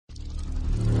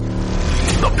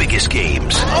biggest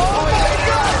games. Oh my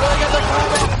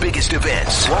God! The biggest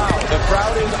events. Wow, the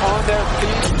crowd is on their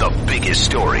feet. The biggest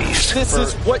stories. This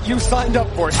is what you signed up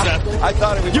for, Seth. I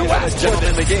thought it would be a gentleman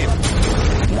in the game.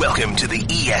 Welcome to the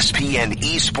ESPN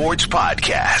Esports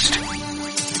Podcast.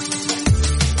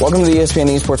 Welcome to the ESPN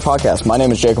Esports Podcast. My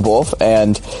name is Jacob Wolf,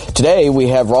 and today we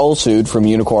have Rahul Sood from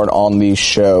Unikrn on the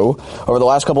show. Over the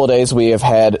last couple of days, we have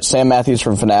had Sam Matthews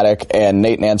from Fnatic and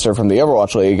Nate Nancer from the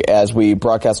Overwatch League as we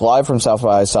broadcast live from South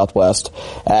by Southwest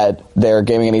at their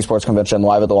Gaming and Esports Convention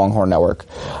live at the Longhorn Network.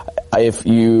 If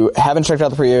you haven't checked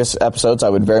out the previous episodes, I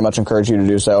would very much encourage you to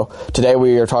do so. Today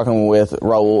we are talking with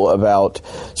Rahul about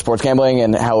sports gambling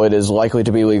and how it is likely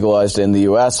to be legalized in the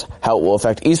U.S., how it will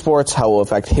affect esports, how it will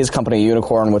affect his company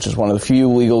Unikrn, which is one of the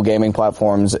few legal gaming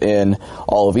platforms in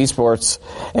all of esports,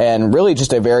 and really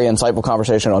just a very insightful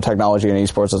conversation on technology and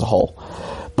esports as a whole.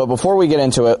 But before we get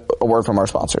into it, a word from our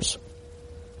sponsors.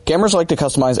 Gamers like to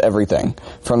customize everything,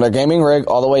 from their gaming rig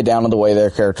all the way down to the way their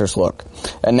characters look.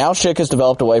 And now Schick has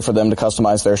developed a way for them to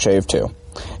customize their shave too.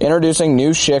 Introducing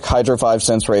new Schick Hydro 5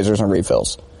 Sense razors and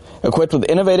refills. Equipped with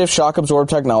innovative shock-absorb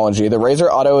technology, the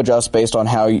razor auto-adjusts based on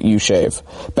how you shave,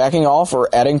 backing off or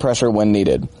adding pressure when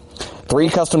needed. 3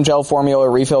 custom gel formula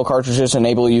refill cartridges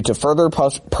enable you to further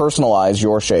personalize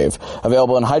your shave.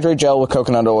 Available in hydrate gel with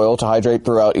coconut oil to hydrate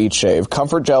throughout each shave,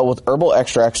 comfort gel with herbal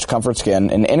extracts to comfort skin,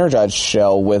 and energized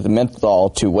gel with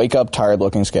menthol to wake up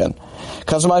tired-looking skin.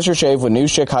 Customize your shave with new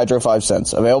Schick Hydro 5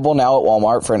 Sense. Available now at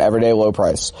Walmart for an everyday low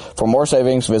price. For more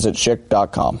savings, visit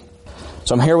Schick.com.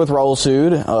 So I'm here with Rahul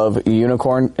Sood of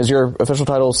Unikrn. Is your official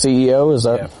title CEO? Is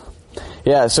that?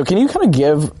 Yeah. So can you kind of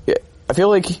give? I feel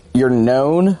like you're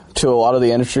known to a lot of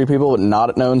the industry people, but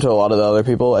not known to a lot of the other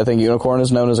people. I think Unikrn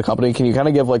is known as a company. Can you kind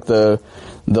of give like the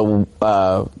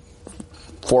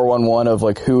 411 of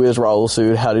like who is Rahul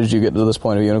Sood? How did you get to this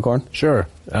point of Unikrn? Sure.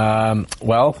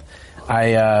 Well,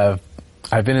 I've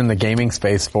been in the gaming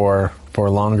space for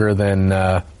longer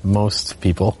than most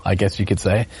people, I guess you could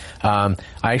say. I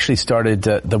actually started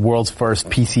the world's first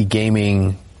PC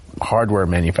gaming hardware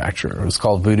manufacturer. It was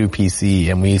called Voodoo PC,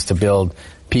 and we used to build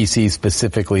PCs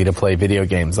specifically to play video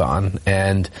games on.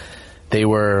 And they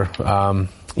were,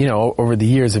 over the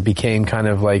years it became kind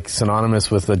of like synonymous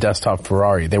with the desktop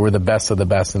Ferrari. They were the best of the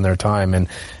best in their time. And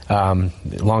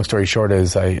long story short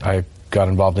is I got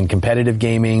involved in competitive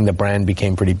gaming. The brand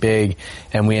became pretty big,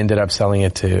 and we ended up selling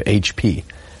it to HP.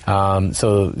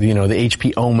 So, the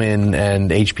HP Omen and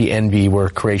HP Envy were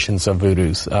creations of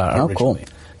Voodoo's originally. Cool.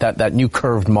 That new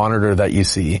curved monitor that you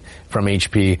see from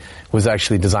HP was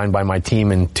actually designed by my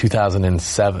team in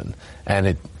 2007, and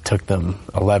it took them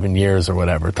 11 years or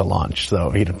whatever to launch. So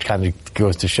it kind of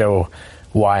goes to show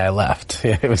why I left.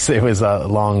 It was a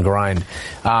long grind.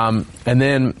 And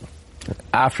then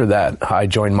after that, I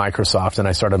joined Microsoft, and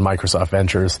I started Microsoft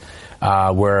Ventures,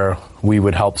 where we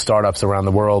would help startups around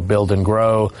the world build and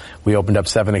grow. We opened up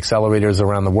 7 accelerators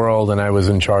around the world, and I was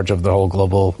in charge of the whole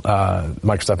global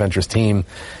Microsoft Ventures team.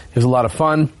 It was a lot of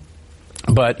fun,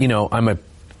 but, I'm a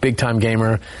big-time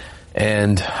gamer,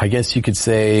 and I guess you could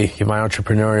say my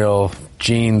entrepreneurial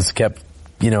genes kept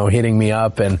hitting me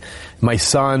up, and my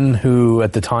son, who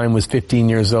at the time was 15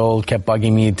 years old, kept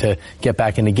bugging me to get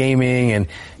back into gaming, and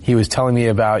he was telling me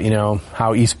about,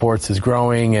 how esports is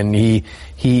growing, and he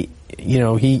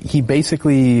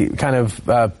basically kind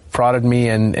of prodded me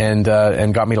and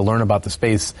got me to learn about the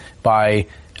space by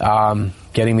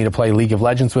getting me to play League of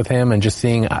Legends with him and just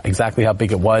seeing exactly how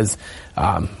big it was.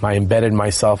 I embedded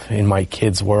myself in my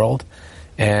kid's world.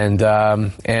 And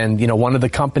one of the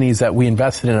companies that we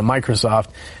invested in at Microsoft,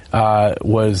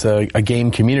 was a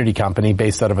game community company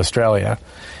based out of Australia.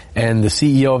 And the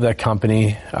CEO of that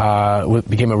company,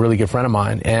 became a really good friend of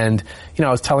mine. And, I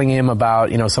was telling him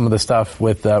about, some of the stuff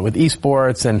with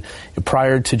esports. And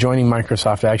prior to joining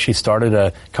Microsoft, I actually started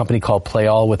a company called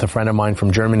PlayAll with a friend of mine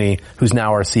from Germany, who's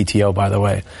now our CTO, by the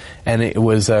way. And it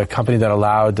was a company that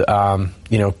allowed,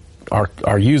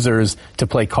 our users to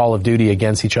play Call of Duty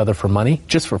against each other for money,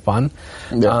 just for fun.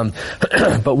 Yeah.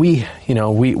 But we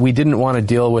didn't want to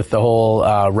deal with the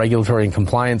whole regulatory and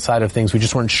compliance side of things. We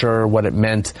just weren't sure what it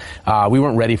meant. We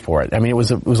weren't ready for it. I mean, it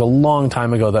was a long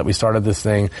time ago that we started this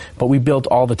thing, but we built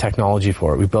all the technology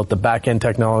for it. We built the back-end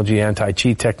technology,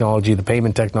 anti-cheat technology, the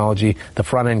payment technology, the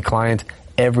front-end client,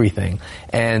 everything.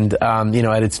 And,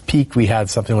 at its peak, we had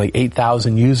something like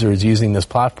 8,000 users using this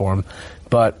platform,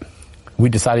 but we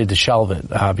decided to shelve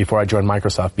it before I joined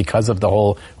Microsoft because of the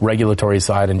whole regulatory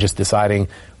side and just deciding,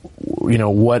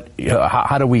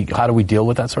 how do we deal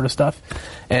with that sort of stuff?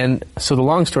 And so the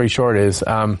long story short is,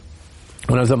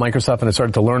 when I was at Microsoft and I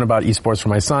started to learn about esports for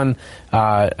my son,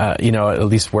 at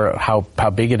least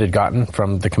how big it had gotten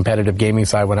from the competitive gaming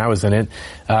side when I was in it.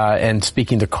 And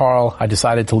speaking to Carl, I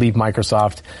decided to leave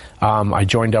Microsoft. I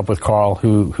joined up with Carl,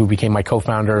 who became my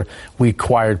co-founder. We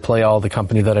acquired PlayAll, the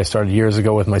company that I started years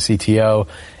ago with my CTO,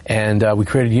 and we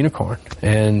created Unikrn.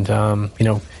 And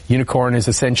Unikrn is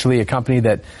essentially a company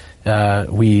that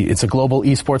it's a global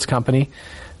esports company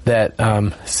that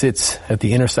sits at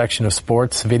the intersection of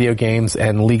sports, video games,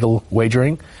 and legal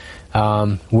wagering.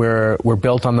 We're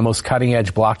built on the most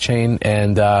cutting-edge blockchain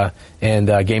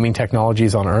and gaming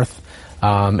technologies on Earth.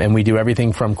 And we do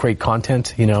everything from create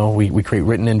content. We create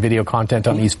written and video content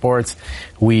on esports.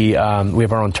 We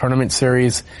have our own tournament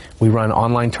series. We run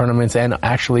online tournaments and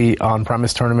actually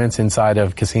on-premise tournaments inside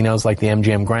of casinos like the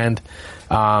MGM Grand.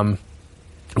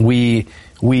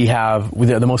 We have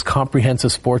the most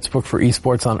comprehensive sports book for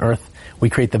esports on Earth.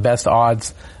 We create the best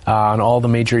odds on all the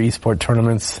major esport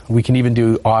tournaments. We can even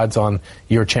do odds on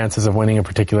your chances of winning a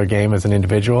particular game as an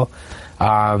individual.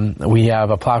 We have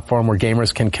a platform where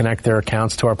gamers can connect their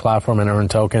accounts to our platform and earn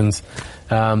tokens.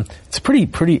 It's a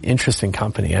pretty interesting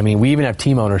company. I mean, we even have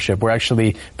team ownership. We're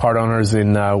actually part owners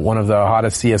in one of the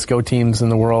hottest CS:GO teams in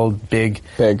the world. Big.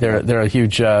 They're a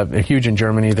huge in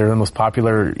Germany. They're the most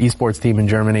popular esports team in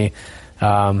Germany.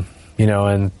 And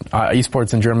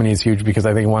esports in Germany is huge because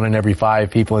I think 1 in every 5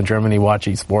 people in Germany watch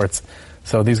esports.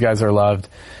 So these guys are loved.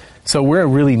 So we're a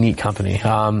really neat company.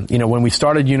 When we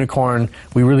started Unikrn,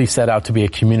 we really set out to be a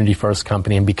community-first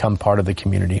company and become part of the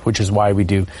community, which is why we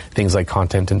do things like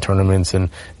content and tournaments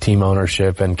and team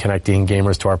ownership and connecting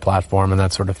gamers to our platform and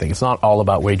that sort of thing. It's not all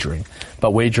about wagering, but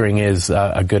wagering is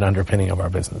a good underpinning of our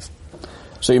business.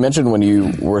 So you mentioned when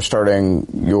you were starting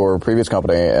your previous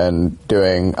company and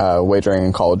doing wagering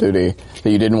in Call of Duty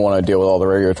that you didn't want to deal with all the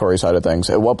regulatory side of things.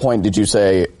 At what point did you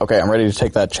say, okay, I'm ready to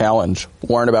take that challenge,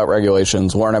 learn about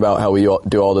regulations, learn about how we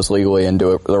do all this legally and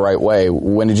do it the right way?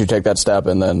 When did you take that step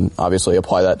and then obviously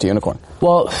apply that to Unikrn?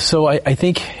 Well, so I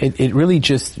think it really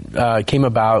just came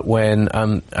about when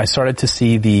I started to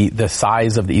see the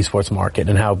size of the esports market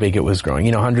and how big it was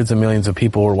growing. Hundreds of millions of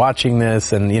people were watching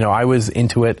this, and I was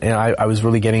into it, and I was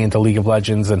really getting into League of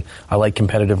Legends, and I like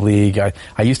competitive league. I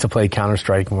used to play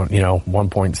Counter-Strike,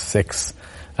 1.6.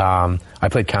 I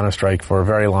played Counter-Strike for a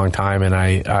very long time, and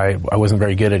I wasn't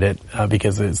very good at it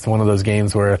because it's one of those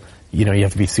games where you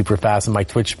have to be super fast, and my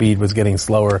twitch speed was getting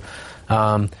slower.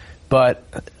 But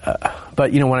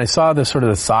when I saw the sort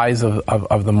of the size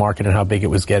of the market and how big it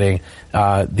was getting,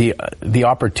 the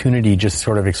opportunity just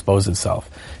sort of exposed itself.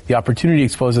 The opportunity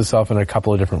exposed itself in a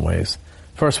couple of different ways.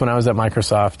 First, when I was at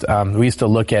Microsoft, we used to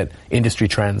look at industry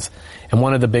trends, and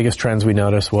one of the biggest trends we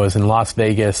noticed was in Las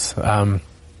Vegas.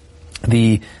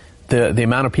 The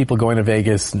amount of people going to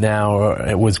Vegas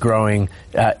now was growing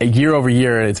year over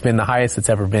year. It's been the highest it's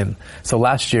ever been. So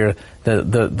last year,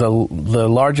 the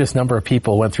largest number of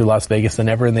people went through Las Vegas than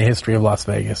ever in the history of Las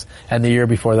Vegas, and the year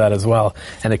before that as well.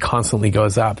 And it constantly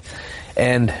goes up.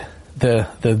 And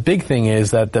the big thing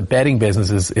is that the betting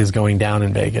business is going down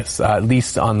in Vegas, at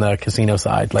least on the casino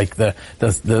side, like the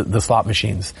slot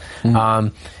machines. Mm-hmm.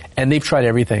 And they've tried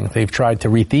everything. They've tried to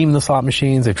retheme the slot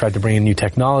machines. They've tried to bring in new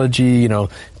technology,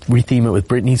 retheme it with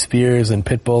Britney Spears and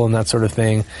Pitbull and that sort of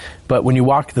thing. But when you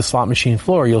walk the slot machine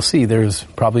floor, you'll see there's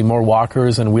probably more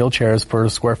walkers and wheelchairs per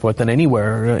square foot than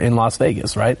anywhere in Las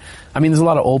Vegas, right? I mean, there's a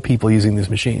lot of old people using these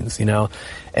machines,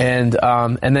 and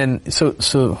then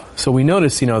so we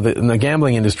notice, that in the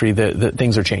gambling industry, that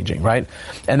things are changing, right?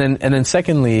 And then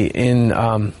secondly,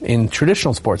 in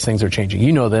traditional sports, things are changing.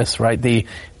 You know this, right? The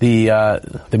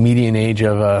median age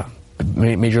of a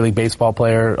Major League Baseball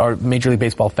player or Major League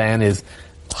Baseball fan is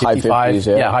 55, high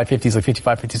 50s, yeah. High 50s, like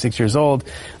 55, 56 years old.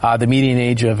 The median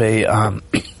age of a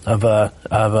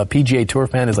PGA Tour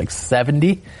fan is like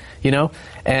 70,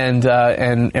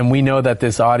 and we know that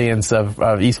this audience of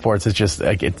esports is just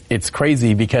like, it's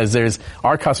crazy because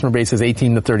our customer base is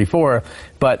 18 to 34,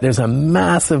 but there's a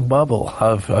massive bubble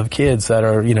of kids that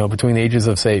are, between the ages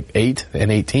of say 8 and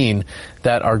 18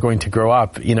 that are going to grow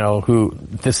up, who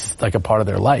this is like a part of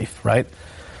their life, right?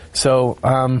 So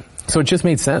it just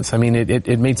made sense. I mean,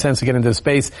 it made sense to get into the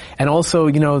space. And also,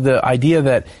 the idea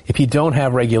that if you don't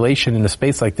have regulation in a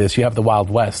space like this, you have the Wild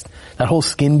West. That whole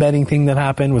skin betting thing that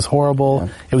happened was horrible.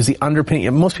 Yeah. It was the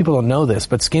underpinning. Most people don't know this,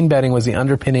 but skin betting was the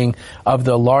underpinning of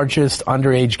the largest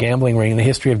underage gambling ring in the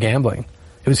history of gambling.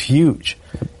 It was huge.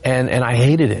 And I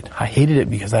hated it. I hated it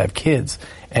because I have kids.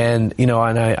 And, you know,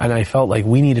 and I felt like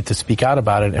we needed to speak out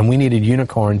about it, and we needed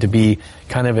Unikrn to be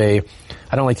kind of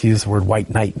I don't like to use the word white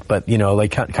knight, but, you know,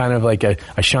 like kind of like a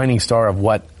shining star of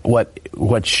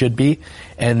what should be.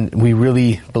 And we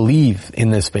really believe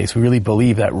in this space. We really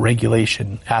believe that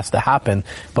regulation has to happen,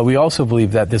 but we also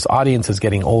believe that this audience is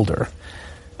getting older.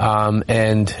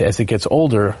 And as it gets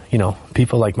older, you know,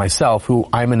 people like myself, who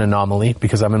I'm an anomaly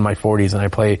because I'm in my 40s and I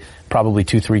play probably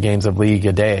 2-3 games of League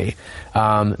a day.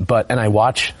 And I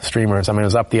watch streamers. I mean, I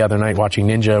was up the other night watching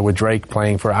Ninja with Drake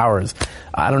playing for hours.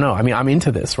 I don't know. I mean, I'm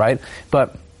into this, right?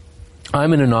 But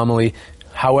I'm an anomaly.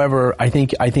 However, I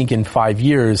think in 5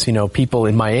 years, you know, people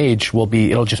in my age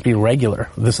it'll just be regular.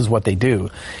 This is what they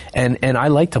do. And I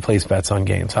like to place bets on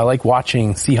games. I like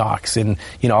watching Seahawks, and,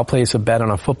 you know, I'll place a bet on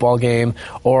a football game,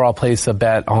 or I'll place a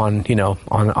bet on, you know,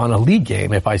 on a league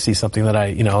game if I see something that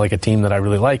like a team that I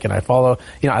really like and I follow.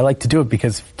 You know, I like to do it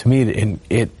because to me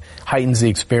it heightens the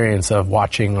experience of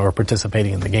watching or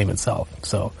participating in the game itself.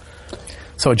 So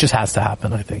it just has to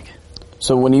happen, I think.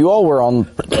 So when you all were on,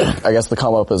 I guess, the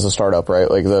come up as a startup, right?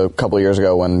 Like the couple of years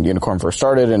ago when Unikrn first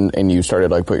started and you started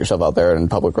like put yourself out there in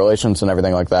public relations and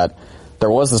everything like that,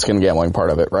 there was the skin gambling part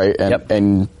of it, right? And, yep.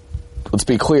 And let's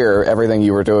be clear, everything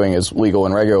you were doing is legal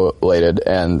and regulated,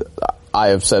 and I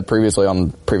have said previously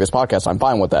on previous podcasts, I'm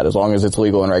fine with that. As long as it's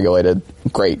legal and regulated,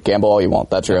 great. Gamble all you want.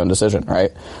 That's your own decision,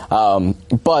 right?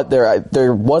 But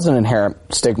there was an inherent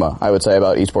stigma, I would say,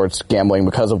 about esports gambling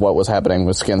because of what was happening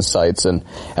with skin sites and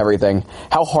everything.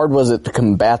 How hard was it to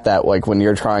combat that, like when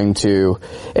you're trying to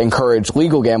encourage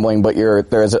legal gambling, but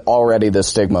there is already this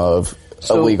stigma of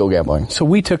illegal gambling? So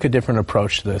we took a different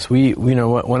approach to this. We, you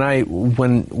know, when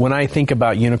I think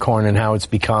about Unikrn and how it's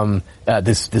become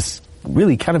this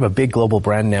really kind of a big global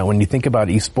brand now. When you think about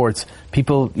esports,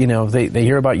 people, you know, they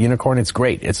hear about Unikrn. It's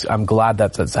great. I'm glad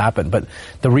that's happened. But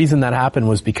the reason that happened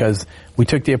was because we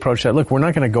took the approach that, look, we're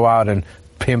not going to go out and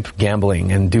pimp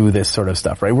gambling and do this sort of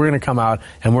stuff, right? We're going to come out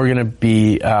and we're going to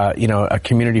be, you know, a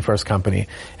community first company,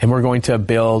 and we're going to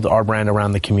build our brand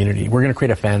around the community. We're going to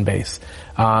create a fan base.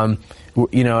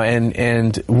 You know,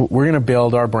 and we're going to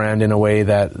build our brand in a way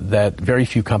that very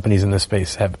few companies in this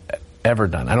space have ever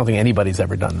done. I don't think anybody's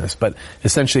ever done this, but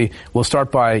essentially we'll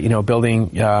start by, you know,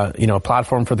 building, you know, a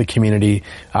platform for the community.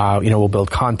 You know, we'll build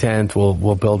content.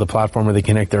 We'll build a platform where they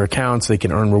connect their accounts. They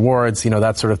can earn rewards, you know,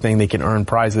 that sort of thing. They can earn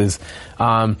prizes.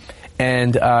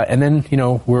 And then, you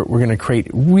know, we're going to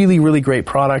create really, really great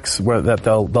products that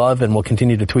they'll love, and we'll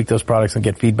continue to tweak those products and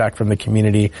get feedback from the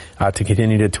community, to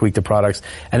continue to tweak the products.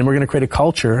 And then we're going to create a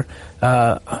culture,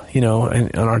 you know,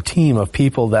 and our team of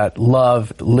people that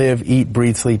love, live, eat,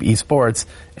 breathe, sleep esports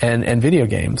and video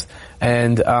games.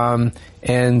 And you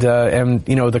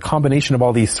know, the combination of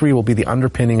all these three will be the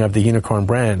underpinning of the Unikrn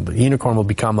brand. The Unikrn will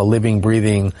become a living,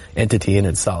 breathing entity in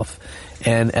itself.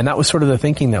 And that was sort of the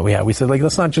thinking that we had. We said, like,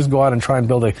 let's not just go out and try and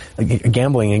build a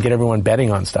gambling and get everyone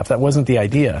betting on stuff. That wasn't the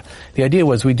idea. The idea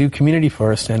was we do community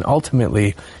first, and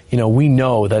ultimately, you know, we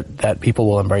know that people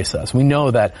will embrace us. We know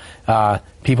that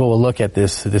people will look at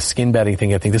this skin betting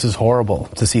thing and think this is horrible,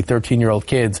 to see 13-year-old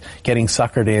kids getting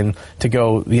suckered in to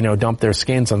go, you know, dump their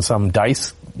skins on some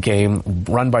dice game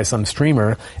run by some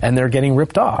streamer, and they're getting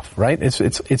ripped off, right?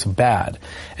 It's bad.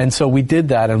 And so we did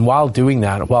that, and while doing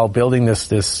that, while building this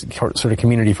sort of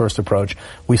community first approach,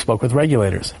 we spoke with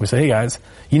regulators. We said, hey guys,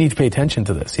 you need to pay attention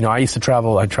to this. You know, I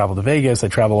travel to Vegas, I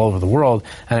travel all over the world,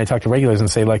 and I talk to regulators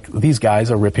and say, like, these guys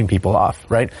are ripping people off,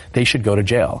 right? They should go to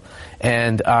jail.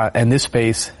 And this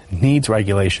space needs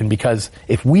regulation, because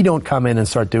if we don't come in and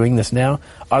start doing this now,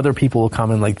 other people will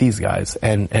come in like these guys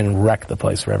and wreck the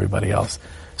place for everybody else.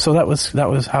 So that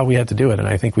was how we had to do it, and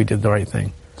I think we did the right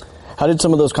thing. How did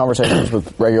some of those conversations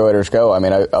with regulators go? I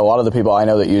mean, a lot of the people I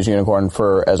know that use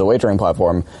Unikrn as a wagering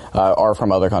platform are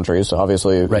from other countries.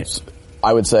 Obviously, right.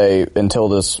 I would say until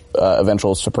this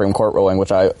eventual Supreme Court ruling,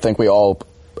 which I think we all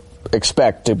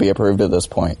expect to be approved at this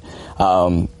point,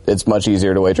 it's much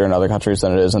easier to wager in other countries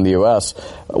than it is in the U.S.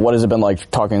 What has it been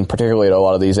like talking particularly to a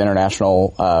lot of these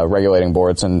international regulating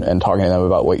boards and talking to them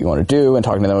about what you want to do and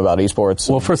talking to them about esports?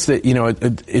 Well, first, you know,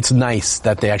 it's nice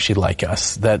that they actually like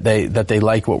us, that they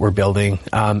like what we're building.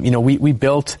 You know, we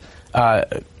built.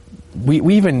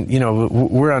 We even, you know,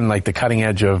 we're on like the cutting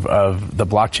edge of the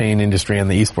blockchain industry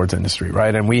and the esports industry,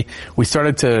 right? And we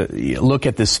started to look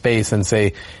at this space and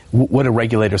say, what do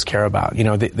regulators care about? You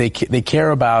know, they care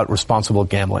about responsible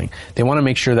gambling. They want to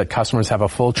make sure that customers have a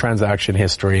full transaction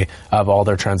history of all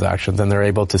their transactions, and they're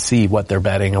able to see what they're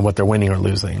betting and what they're winning or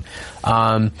losing.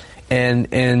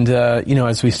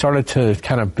 as we started to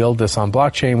kind of build this on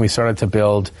blockchain, we started to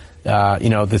build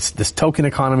this token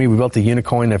economy. We built a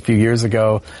Unikrn a few years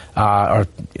ago, or a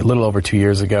little over 2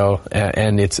 years ago,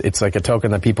 and it's like a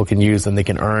token that people can use and they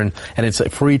can earn, and it's a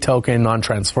free token,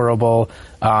 non-transferable.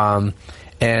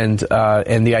 And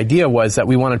the idea was that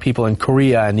we wanted people in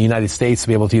Korea and the United States to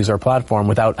be able to use our platform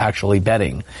without actually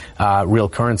betting real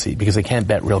currency, because they can't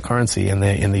bet real currency in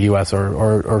the US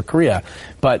or Korea.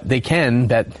 But they can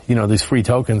bet, these free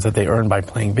tokens that they earn by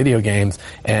playing video games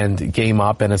and game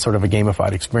up, and it's sort of a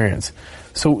gamified experience.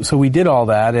 So we did all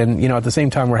that, and at the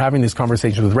same time we're having these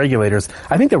conversations with regulators.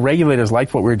 I think the regulators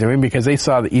liked what we were doing because they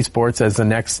saw the esports as the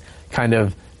next kind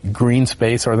of green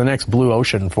space or the next blue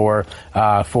ocean for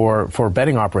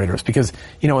betting operators, because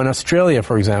in Australia,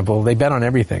 for example, they bet on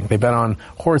everything. They bet on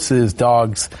horses,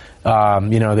 dogs,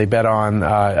 they bet on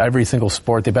every single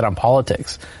sport. They bet on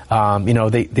politics.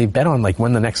 They bet on like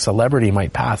when the next celebrity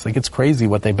might pass. Like, it's crazy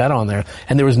what they bet on there,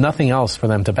 and there was nothing else for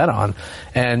them to bet on.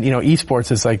 And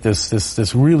esports is like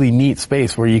this really neat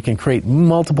space where you can create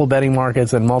multiple betting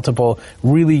markets and multiple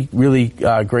really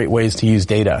great ways to use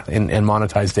data and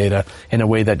monetize data in a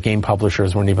way that game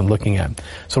publishers weren't even looking at.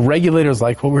 So regulators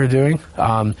liked what we were doing.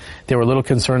 They were a little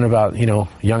concerned about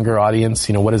younger audience.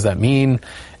 What does that mean?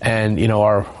 And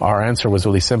our answer was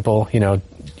really simple.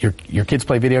 Your kids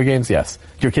play video games? Yes.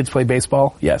 Your kids play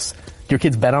baseball? Yes. Your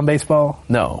kids bet on baseball?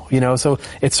 No. So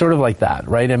it's sort of like that,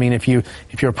 right? I mean, if you're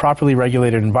a properly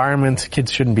regulated environment,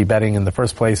 kids shouldn't be betting in the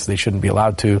first place. They shouldn't be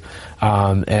allowed to.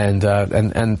 That's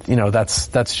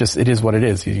just, it is what it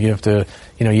is. You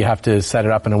have to set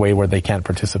it up in a way where they can't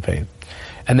participate.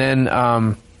 And then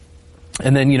on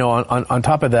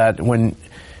top of that, when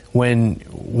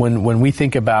we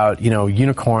think about,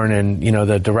 Unikrn and,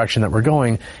 the direction that we're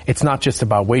going, it's not just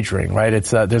about wagering, right?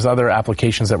 It's, there's other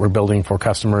applications that we're building for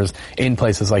customers in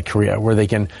places like Korea where they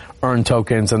can earn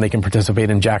tokens and they can participate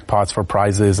in jackpots for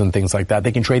prizes and things like that.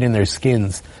 They can trade in their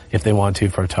skins if they want to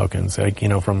for tokens, like,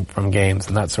 from games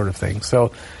and that sort of thing.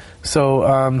 So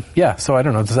I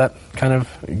don't know. Does that kind of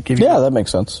give you? Yeah, that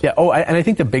makes sense. Yeah. And I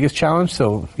think the biggest challenge,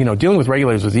 dealing with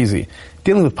regulators was easy.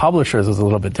 Dealing with publishers was a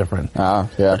little bit different.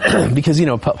 Yeah. Because,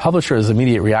 publishers'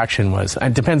 immediate reaction was,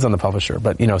 and it depends on the publisher,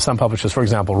 but, some publishers, for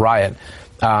example, Riot,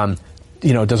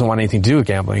 doesn't want anything to do with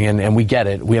gambling, and we get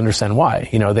it. We understand why.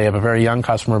 They have a very young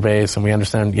customer base, and we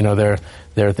understand,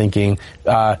 their thinking.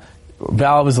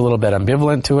 Valve is a little bit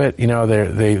ambivalent to it.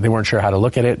 They weren't sure how to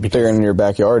look at it. Because they're in your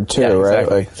backyard too,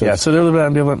 right? Exactly. So they're a little bit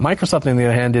ambivalent. Microsoft, on the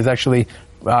other hand, is actually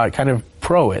kind of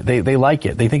pro it. They like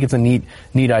it. They think it's a neat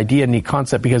idea, neat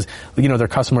concept, because their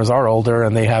customers are older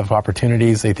and they have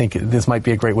opportunities. They think this might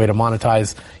be a great way to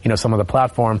monetize some of the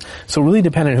platform. So really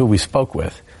depending on who we spoke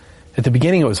with. At the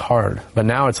beginning it was hard, but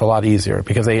now it's a lot easier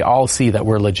because they all see that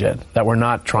we're legit, that we're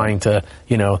not trying to,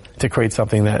 to create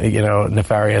something that,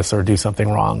 nefarious or do something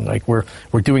wrong. Like we're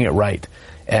doing it right.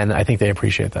 And I think they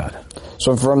appreciate that.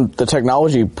 So from the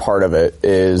technology part of it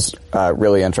is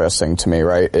really interesting to me,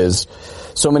 right? Is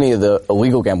so many of the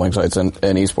illegal gambling sites in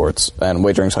esports and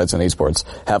wagering sites in esports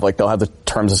they'll have the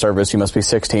terms of service. You must be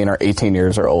 16 or 18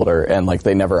 years or older, and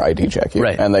they never ID check you,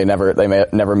 right? And they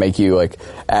never make you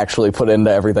actually put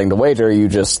into everything to wager. They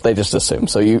just assume.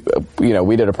 So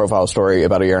we did a profile story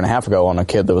about a year and a half ago on a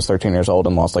kid that was 13 years old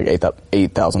and lost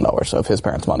 $8,000 of his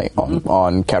parents' money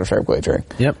on Counter-Strike wagering.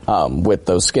 Yep. With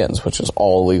those skins, which is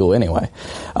all illegal anyway.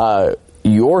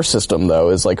 Your system,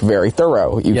 though, is very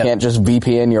thorough. You can't just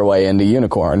VPN your way into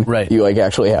Unikrn. Right. You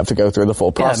actually have to go through the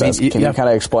full process. Can you kind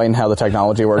of explain how the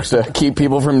technology works to keep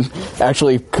people from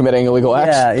actually committing illegal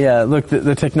acts? Yeah. Look,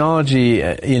 the technology,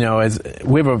 is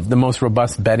we have the most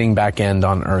robust betting back end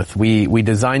on earth. We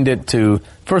designed it to,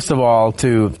 first of all,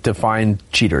 to find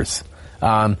cheaters.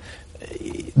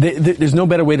 There's no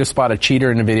better way to spot a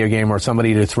cheater in a video game or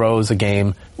somebody who throws a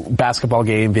game, basketball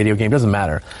game, video game, doesn't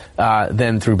matter,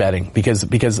 than through betting. Because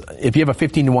if you have a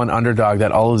 15-1 underdog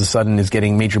that all of a sudden is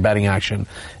getting major betting action,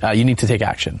 you need to take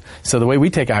action. So the way we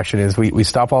take action is we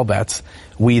stop all bets.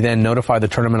 We then notify the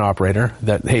tournament operator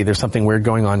that, hey, there's something weird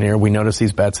going on here. We notice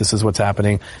these bets. This is what's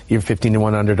happening. You're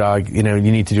 15-1 underdog. You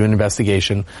need to do an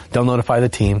investigation. They'll notify the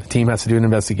team. The team has to do an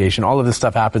investigation. All of this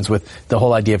stuff happens with the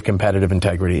whole idea of competitive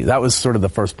integrity. That was sort of the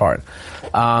first part.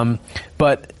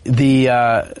 But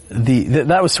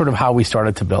that was sort of how we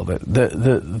started to build it.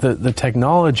 The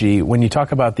technology, when you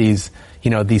talk about these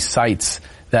sites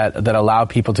that allow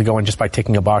people to go in just by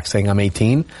ticking a box saying I'm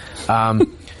 18,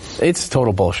 It's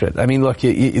total bullshit. I mean, look,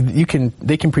 they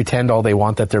can pretend all they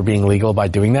want that they're being legal by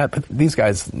doing that, but these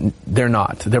guys, they're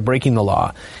not. They're breaking the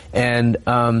law. And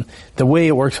the way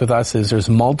it works with us is there's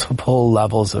multiple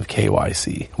levels of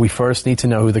KYC. We first need to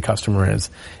know who the customer is.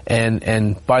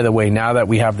 And by the way, now that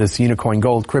we have this Unikrn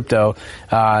Gold crypto,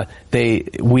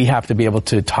 we have to be able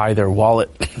to tie their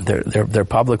wallet, their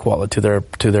public wallet to their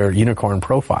Unikrn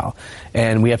profile.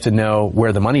 And we have to know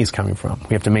where the money is coming from.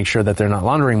 We have to make sure that they're not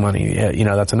laundering money.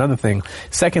 That's another thing.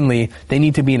 Secondly, they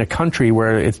need to be in a country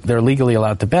where they're legally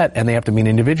allowed to bet, and they have to be an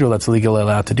individual that's legally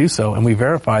allowed to do so. And we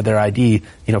verify their ID,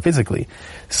 physically.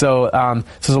 So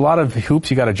there's a lot of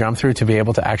hoops you got to jump through to be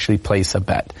able to actually place a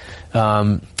bet.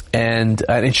 And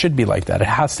it should be like that. It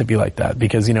has to be like that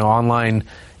because online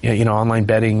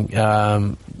betting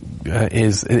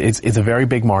is a very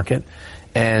big market.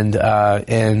 And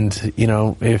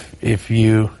if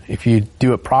you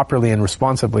do it properly and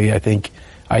responsibly, I think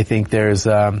there's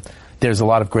a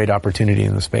lot of great opportunity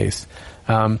in the space.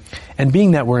 And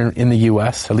being that we're in the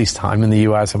U.S., at least I'm in the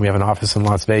U.S. and we have an office in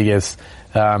Las Vegas,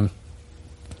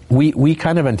 we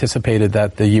kind of anticipated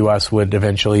that the U.S. would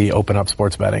eventually open up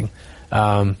sports betting,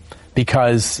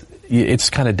 because it's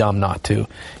kind of dumb not to.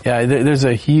 Yeah, there's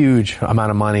a huge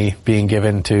amount of money being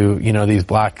given to, these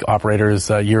black operators,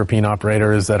 European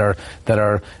operators that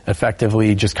are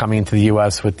effectively just coming into the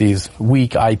U.S. with these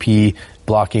weak IP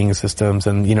blocking systems,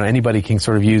 and anybody can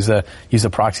sort of use a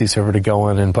proxy server to go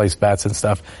in and place bets and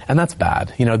stuff, and that's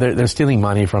bad. They're stealing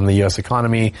money from the U.S.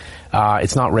 economy.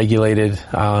 It's not regulated,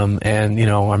 and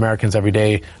Americans every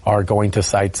day are going to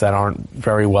sites that aren't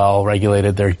very well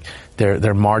regulated.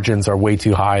 Their margins are way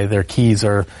too high. Their keys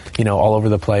are all over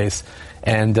the place,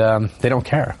 and they don't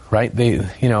care, right?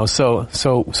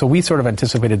 So we sort of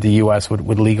anticipated the U.S.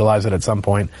 would legalize it at some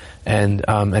point,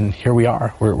 and here we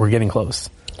are. We're getting close.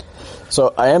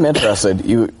 So I am interested.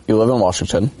 You live in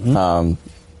Washington.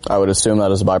 Mm-hmm. I would assume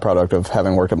that is a byproduct of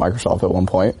having worked at Microsoft at one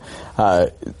point.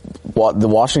 The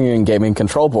Washington Gaming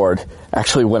Control Board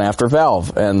actually went after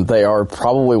Valve, and they are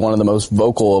probably one of the most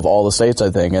vocal of all the states,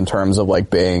 I think, in terms of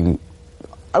being,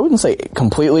 I wouldn't say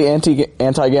completely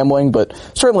anti-gambling, but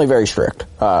certainly very strict.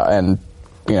 And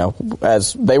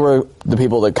as they were the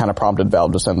people that kind of prompted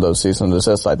Valve to send those cease and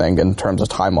desist, I think, in terms of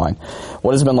timeline.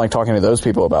 What has it been like talking to those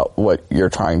people about what you're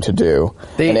trying to do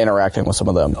and interacting with some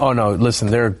of them? Oh no, listen,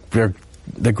 they're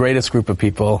the greatest group of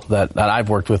people that I've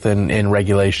worked with in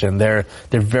regulation. They're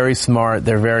very smart.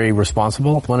 They're very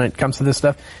responsible when it comes to this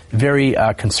stuff. Very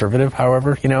conservative,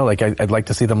 however. I'd like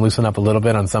to see them loosen up a little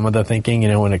bit on some of the thinking.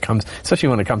 Especially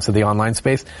when it comes to the online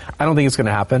space. I don't think it's going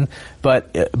to happen,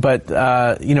 but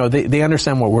they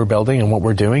understand what we're building and what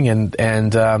we're doing, and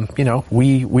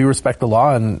we respect the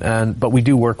law, but we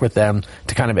do work with them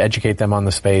to kind of educate them on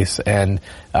the space and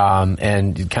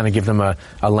kind of give them a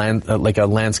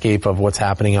landscape of what's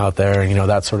happening out there,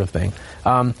 that sort of thing.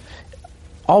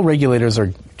 All regulators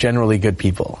are generally good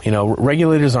people.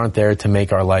 Regulators aren't there to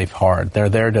make our life hard. They're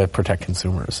there to protect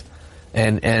consumers.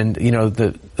 And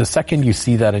the second you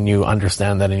see that and you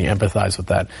understand that and you empathize with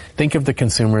that, think of the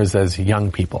consumers as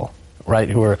young people, right?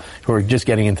 Who are just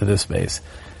getting into this space.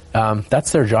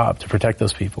 That's their job, to protect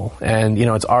those people. And,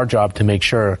 it's our job to make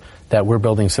sure that we're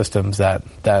building systems that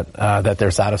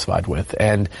they're satisfied with,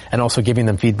 and also giving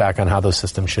them feedback on how those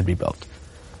systems should be built.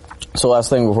 So last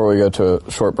thing before we go to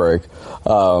a short break,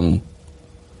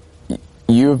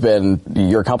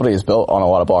 your company is built on a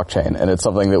lot of blockchain, and it's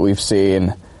something that we've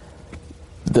seen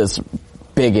this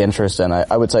big interest in,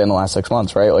 I would say, in the last 6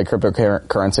 months, right? Like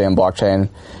cryptocurrency and blockchain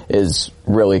is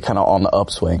really kind of on the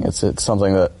upswing. It's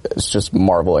something that is just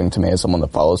marveling to me as someone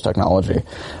that follows technology.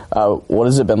 What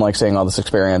has it been like seeing all this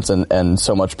experience and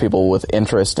so much people with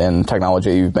interest in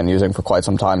technology you've been using for quite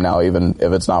some time now, even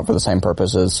if it's not for the same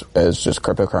purpose as just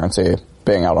cryptocurrency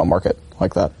being out on market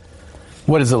like that?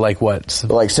 What is it like? What?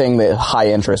 Like seeing the high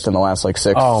interest in the last six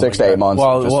to 8 months.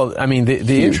 Well, I mean,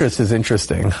 the interest is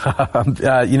interesting.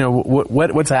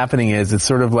 What's happening is it's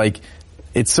sort of like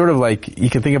you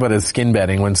can think about it as skin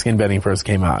betting when skin betting first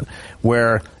came out,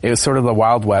 where it was sort of the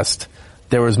Wild West.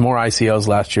 There was more ICOs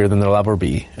last year than there'll ever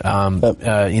be.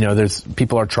 There's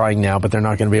people are trying now, but they're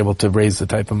not going to be able to raise the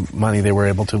type of money they were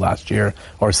able to last year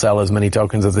or sell as many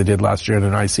tokens as they did last year in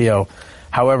an ICO.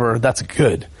 However, that's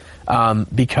good.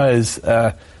 Because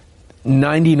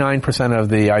 99% of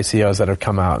the ICOs that have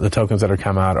come out, the tokens that have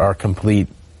come out, are complete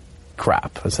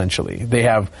crap. Essentially, they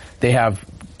have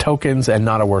tokens and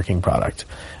not a working product.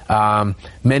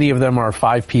 Many of them are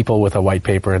 5 people with a white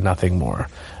paper and nothing more.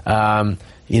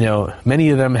 Many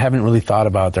of them haven't really thought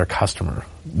about their customer.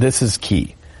 This is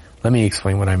key. Let me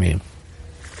explain what I mean.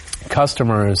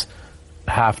 Customers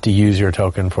have to use your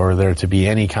token for there to be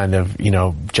any kind of,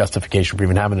 justification for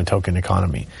even having a token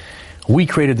economy. We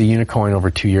created the Unikrn over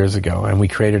 2 years ago, and we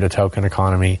created a token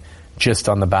economy just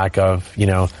on the back of,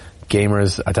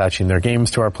 gamers attaching their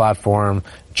games to our platform,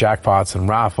 jackpots and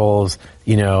raffles.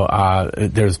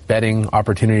 There's betting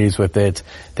opportunities with it.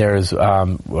 There's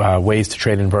ways to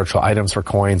trade in virtual items for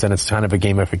coins, and it's kind of a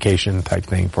gamification type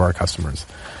thing for our customers.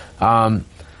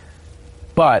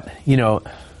 But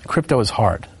crypto is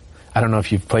hard. I don't know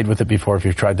if you've played with it before, if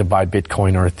you've tried to buy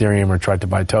Bitcoin or Ethereum or tried to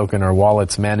buy token or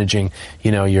wallets, managing,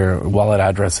 your wallet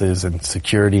addresses and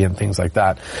security and things like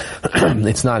that.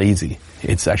 It's not easy.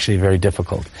 It's actually very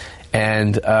difficult.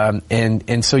 And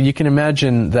so you can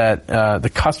imagine that, the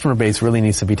customer base really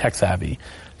needs to be tech savvy.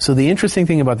 So the interesting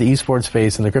thing about the esports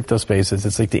space and the crypto space is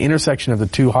it's like the intersection of the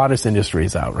two hottest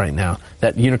industries out right now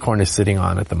that Unikrn is sitting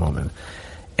on at the moment.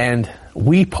 And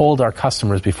we polled our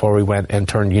customers before we went and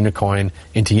turned Unikrn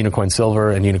into Unikrn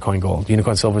Silver and Unikrn Gold.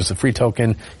 Unikrn Silver is a free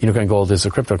token. Unikrn Gold is a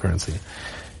cryptocurrency.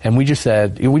 And we just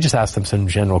asked them some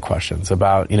general questions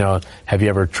about, have you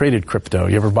ever traded crypto?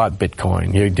 You ever bought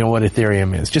Bitcoin? You know what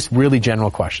Ethereum is? Just really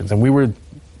general questions. And we were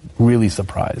really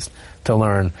surprised to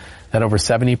learn that over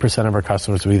 70% of our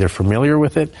customers were either familiar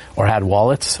with it or had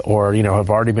wallets or, have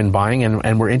already been buying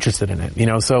and were interested in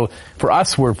it. So for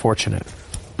us, we're fortunate.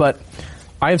 But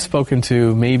I have spoken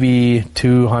to maybe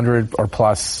 200 or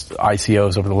plus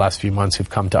ICOs over the last few months who've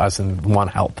come to us and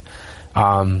want help.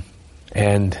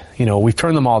 And we've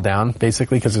turned them all down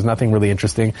basically because there's nothing really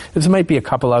interesting. There might be a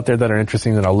couple out there that are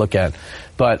interesting that I'll look at,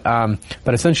 but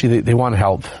essentially they want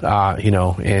help,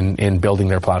 in building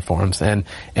their platforms. And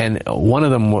one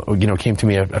of them, came to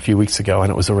me a few weeks ago,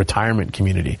 and it was a retirement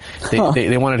community.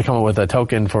 They wanted to come up with a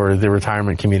token for the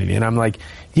retirement community, and I'm like,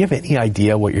 do you have any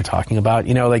idea what you're talking about?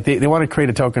 They want to create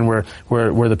a token where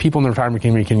the people in the retirement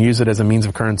community can use it as a means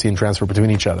of currency and transfer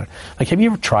between each other. Have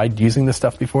you ever tried using this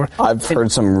stuff before? I've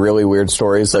heard some really weird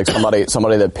stories, like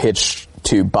somebody that pitched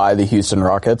to buy the Houston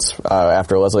Rockets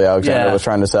after Leslie Alexander was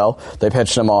trying to sell. They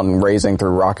pitched them on raising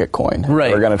through Rocket Coin.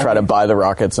 Right. We're going to try to buy the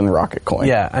Rockets in Rocket Coin.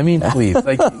 Yeah, please,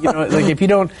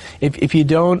 if you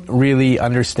don't really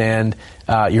understand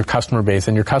your customer base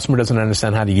and your customer doesn't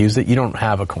understand how to use it, you don't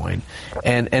have a coin.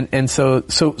 And so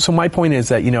my point is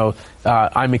that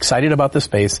I'm excited about the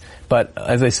space, but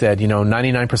as I said,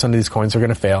 99% of these coins are going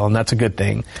to fail, and that's a good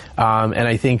thing. And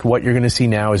I think what you're going to see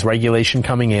now is regulation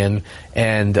coming in,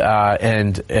 and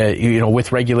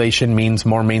with regulation means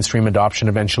more mainstream adoption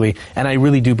eventually. And I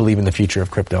really do believe in the future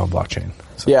of crypto and blockchain.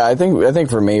 So. Yeah, I think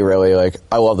for me, really,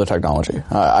 I love the technology.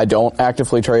 I don't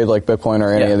actively trade like Bitcoin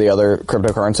or any of the other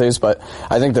cryptocurrencies, but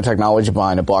I think the technology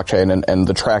behind a blockchain and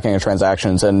the tracking of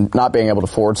transactions and not being able to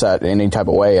forge that in any type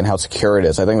of way and how secure it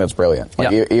is, I think that's brilliant.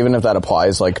 Even if that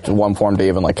applies to one form to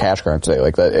even cash currency,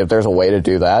 if there's a way to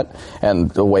do that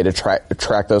and a way to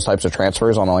track those types of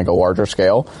transfers on a larger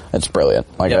scale, it's brilliant.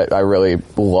 I really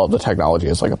love the technology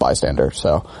as a bystander.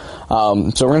 So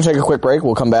we're going to take a quick break.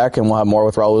 We'll come back and we'll have more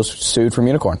with Rahul Sood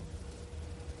from Unikrn.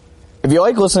 If you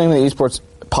like listening to the esports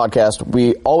podcast,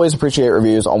 we always appreciate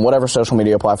reviews on whatever social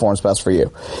media platform is best for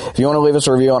you. If you want to leave us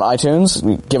a review on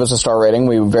iTunes, give us a star rating.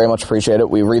 We very much appreciate it.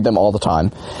 We read them all the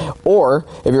time. Or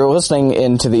if you're listening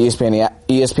into the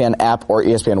ESPN app or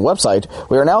ESPN website,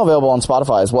 we are now available on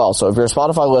Spotify as well. So if you're a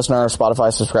Spotify listener or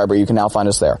Spotify subscriber, you can now find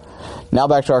us there. Now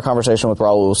back to our conversation with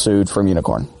Rahul Sood from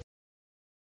Unikrn.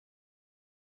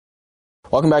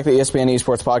 Welcome back to the ESPN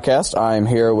Esports Podcast. I'm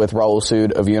here with Rahul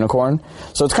Sood of Unikrn.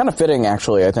 So it's kind of fitting,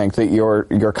 actually, I think, that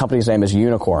your company's name is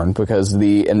Unikrn because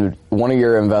one of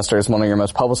your investors, one of your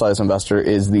most publicized investor,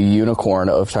 is the unicorn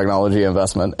of technology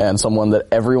investment and someone that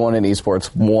everyone in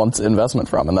esports wants investment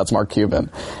from, and that's Mark Cuban.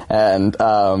 And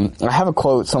I have a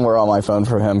quote somewhere on my phone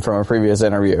from him from a previous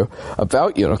interview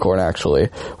about Unikrn, actually,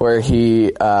 where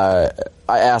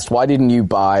I asked, why didn't you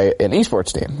buy an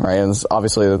esports team, right? And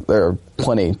obviously there are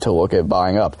plenty to look at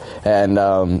buying up.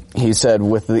 And he said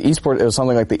with the esports, it was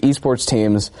something like the esports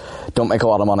teams don't make a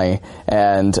lot of money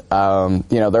and,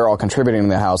 they're all contributing to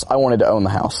the house. I wanted to own the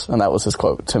house. And that was his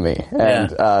quote to me.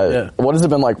 And what has it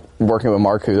been like working with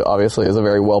Mark, who obviously is a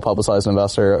very well-publicized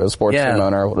investor, a sports team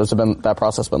owner? What has that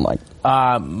process been like?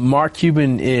 Mark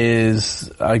Cuban is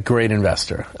a great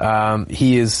investor.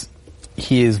 He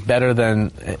is better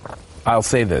than... I'll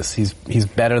say this: he's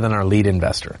better than our lead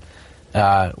investor,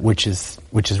 which is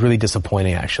really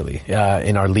disappointing, actually.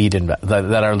 In our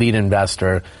that our lead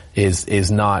investor is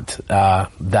not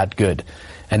that good,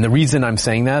 and the reason I'm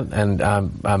saying that, and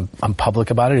I'm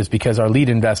public about it, is because our lead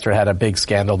investor had a big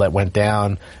scandal that went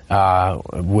down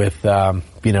with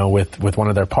one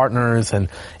of their partners, and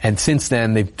since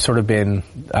then they've sort of been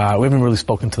we haven't really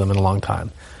spoken to them in a long time.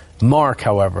 Mark,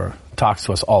 however, talks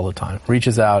to us all the time,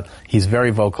 reaches out. He's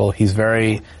very vocal. He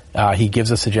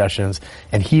gives us suggestions,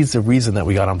 and he's the reason that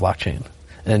we got on blockchain.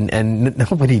 And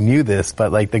nobody knew this,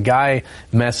 but like the guy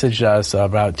messaged us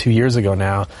about 2 years ago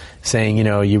now saying,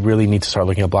 you really need to start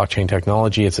looking at blockchain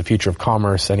technology. It's the future of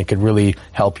commerce and it could really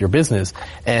help your business.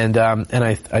 And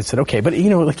I said, okay, but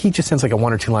like he just sends like a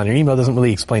 1 or 2 liner email, doesn't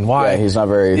really explain why. Yeah, he's not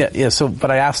very but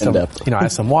I asked him, I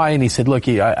asked him why, and he said, look,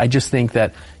 I just think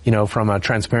that, from a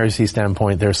transparency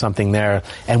standpoint, there's something there.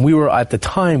 And at the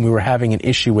time, we were having an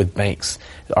issue with banks.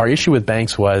 Our issue with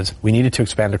banks was we needed to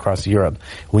expand across Europe.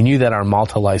 We knew that our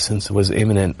Malta license was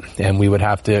imminent and we would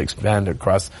have to expand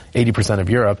across 80% of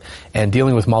Europe, and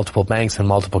dealing with multiple banks and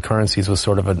multiple currencies was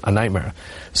sort of a nightmare.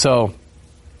 So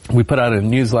we put out a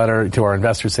newsletter to our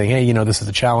investors saying, hey, this is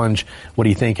a challenge. What do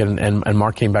you think? And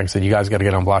Mark came back and said, you guys got to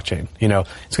get on blockchain.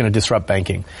 It's going to disrupt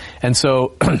banking. And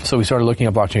so we started looking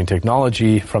at blockchain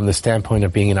technology from the standpoint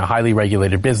of being in a highly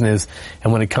regulated business.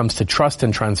 And when it comes to trust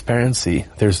and transparency,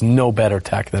 there's no better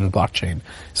tech than blockchain.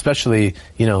 Especially,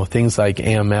 things like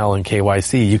AML and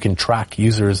KYC. You can track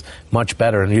users much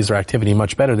better and user activity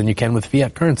much better than you can with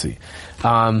fiat currency.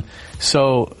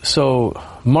 So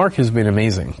Mark has been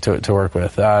amazing to work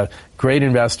with. Great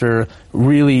investor.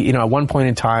 Really, at one point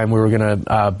in time, we were going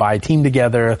to buy a team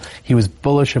together. He was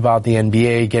bullish about the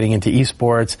NBA getting into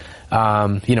esports,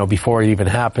 before it even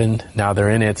happened. Now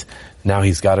they're in it. Now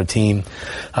he's got a team.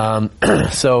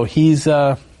 So he's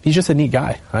just a neat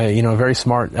guy. Very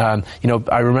smart. I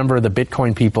remember the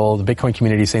Bitcoin people, the Bitcoin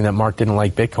community saying that Mark didn't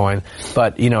like Bitcoin,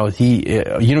 but,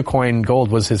 Unikrn Gold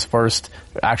was his first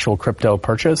actual crypto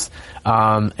purchase.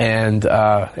 And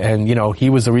he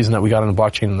was the reason that we got on the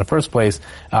blockchain in the first place,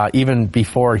 even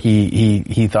before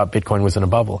he thought Bitcoin was in a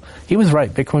bubble. He was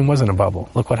right. Bitcoin wasn't a bubble.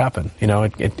 Look what happened.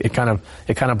 It kind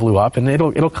of blew up, and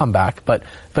it'll come back. But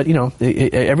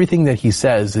everything that he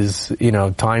says is,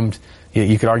 timed.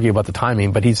 You could argue about the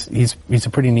timing, but he's a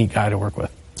pretty neat guy to work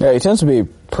with. Yeah, he tends to be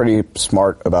pretty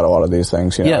smart about a lot of these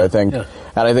things. I think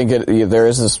there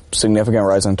is this significant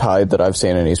rising tide that I've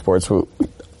seen in esports.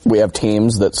 We have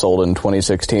teams that sold in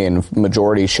 2016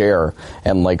 majority share,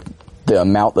 and like the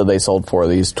amount that they sold for,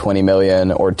 these 20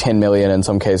 million or 10 million in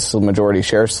some cases, majority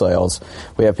share sales.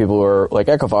 We have people who are like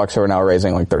Echofox who are now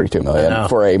raising like 32 million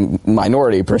for a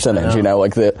minority percentage.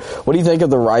 What do you think of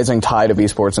the rising tide of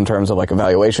esports in terms of like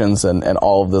evaluations and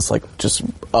all of this, like just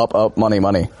up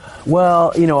money?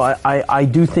 Well, I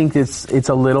do think it's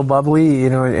a little bubbly,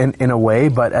 in a way,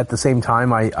 but at the same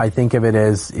time, I think of it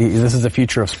as this is the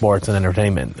future of sports and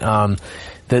entertainment.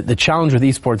 The challenge with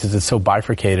esports is it's so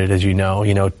bifurcated, as you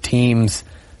know. Teams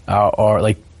are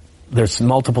like, there's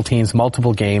multiple teams,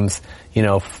 multiple games.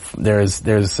 There's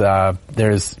PUBG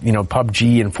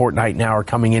and Fortnite now are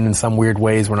coming in some weird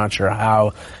ways. We're not sure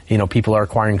how. People are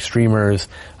acquiring streamers.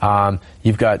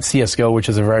 You've got CSGO, which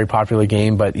is a very popular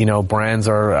game, but, brands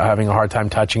are having a hard time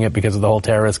touching it because of the whole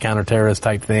terrorist, counter-terrorist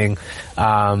type thing.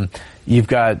 You've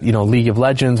got, League of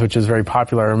Legends, which is very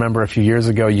popular. I remember a few years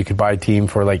ago, you could buy a team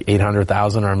for like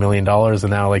 $800,000 or $1 million, and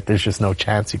now like there's just no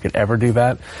chance you could ever do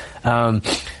that.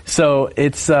 So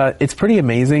it's pretty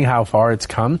amazing how far it's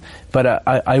come. But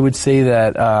I would say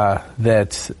that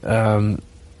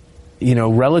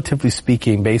relatively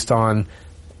speaking, based on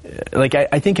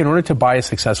I think in order to buy a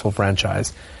successful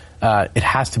franchise, it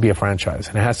has to be a franchise,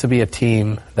 and it has to be a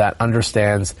team that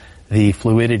understands the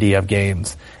fluidity of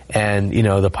games and,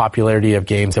 the popularity of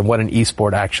games and what an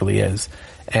esport actually is.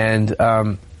 And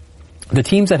the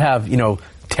teams that have,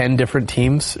 10 different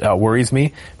teams worries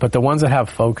me, but the ones that have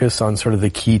focus on sort of the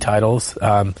key titles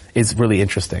is really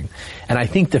interesting. And I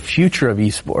think the future of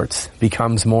esports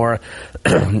becomes more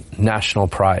national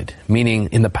pride, meaning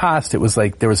in the past it was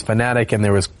like there was Fnatic and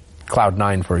there was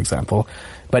Cloud9, for example,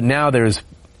 but now there's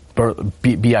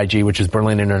BIG, which is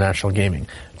Berlin International Gaming.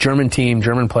 German team,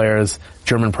 German players,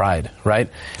 German pride, right?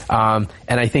 And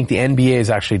I think the NBA is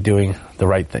actually doing the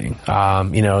right thing. The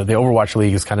Overwatch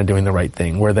League is kind of doing the right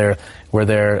thing, where they're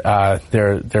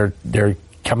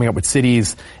coming up with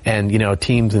cities and,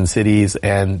 teams in cities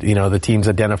and, the teams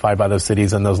identified by those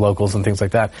cities and those locals and things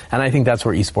like that. And I think that's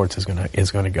where esports is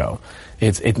going to go.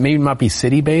 It may not be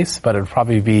city based, but it'll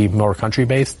probably be more country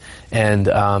based. And,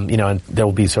 and there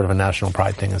will be sort of a national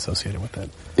pride thing associated with it.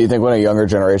 Do you think when a younger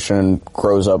generation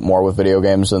grows up more with video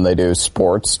games than they do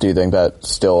sports, do you think that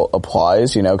still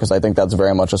applies? Because I think that's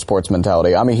very much a sports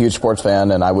mentality. I'm a huge sports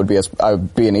fan, and I would be an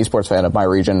esports fan if my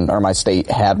region or my state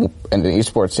had an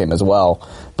esports team as well.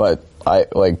 But I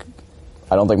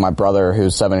don't think my brother,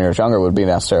 who's 7 years younger, would be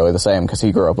necessarily the same because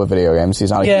he grew up with video games.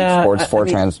 He's not a huge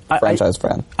sports franchise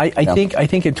fan. I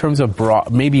think in terms of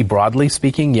maybe broadly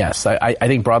speaking, yes. I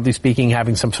think broadly speaking,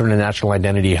 having some sort of national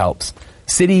identity helps.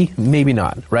 City, maybe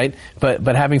not, right? But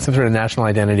having some sort of national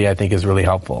identity, I think, is really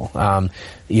helpful.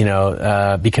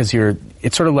 Because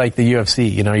it's sort of like the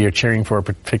UFC, you're cheering for a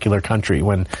particular country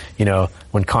when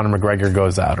Conor McGregor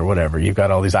goes out or whatever. You've got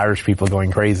all these Irish people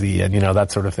going crazy and,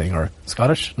 that sort of thing. Or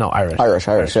Scottish? No, Irish.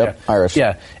 Irish, yep. Yeah. Irish.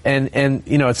 Yeah. And,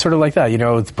 it's sort of like that.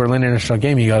 It's Berlin International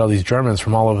Game. You got all these Germans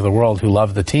from all over the world who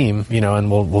love the team,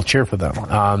 and will cheer for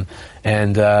them.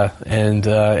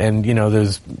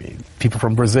 There's people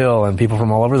from Brazil and people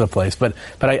from all over the place. But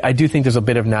I do think there's a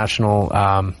bit of national,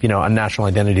 a national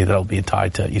identity that'll be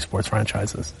tied to esports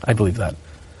franchises. I believe that.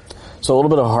 So a little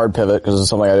bit of a hard pivot because it's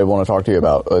something I did want to talk to you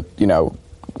about.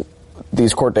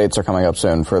 These court dates are coming up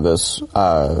soon for this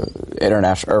for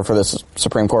this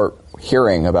Supreme Court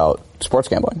hearing about sports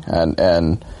gambling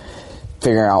and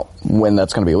figuring out when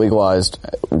that's going to be legalized.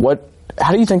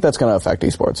 How do you think that's going to affect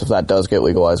esports if that does get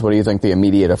legalized? What do you think the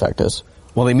immediate effect is?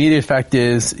 Well, the immediate effect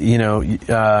is,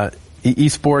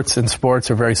 esports and sports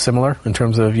are very similar in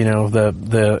terms of,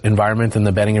 the environment and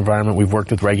the betting environment. We've worked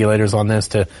with regulators on this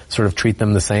to sort of treat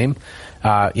them the same.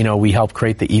 We helped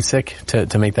create the ESIC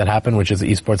to make that happen, which is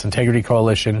the Esports Integrity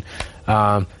Coalition.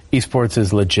 Esports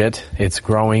is legit. It's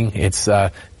growing.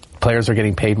 Players are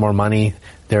getting paid more money.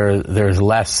 There's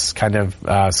less kind of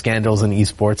scandals in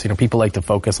esports. People like to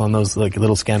focus on those like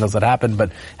little scandals that happen,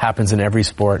 but happens in every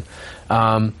sport.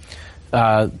 The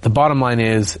bottom line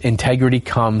is integrity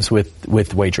comes with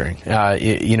wagering.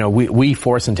 We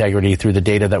force integrity through the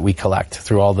data that we collect,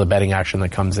 through all the betting action that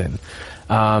comes in.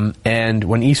 And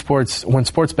when sports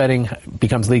betting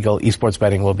becomes legal, esports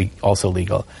betting will be also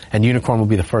legal. And Unikrn will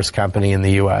be the first company in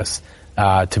the U.S.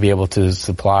 To be able to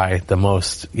supply the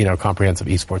most, comprehensive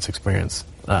esports experience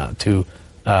to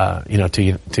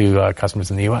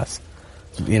customers in the U.S.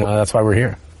 That's why we're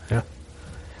here. Yeah.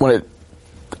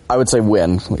 I would say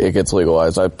when it gets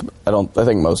legalized. I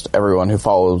think everyone who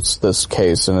follows this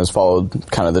case and has followed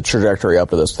kind of the trajectory up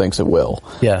to this thinks it will.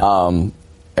 Yeah.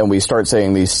 And we start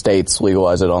seeing these states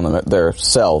legalize it on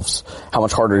themselves, how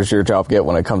much harder does your job get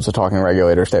when it comes to talking to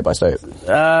regulators state by state?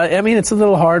 It's a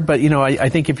little hard, but I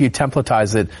think if you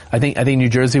templatize it, I think New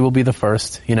Jersey will be the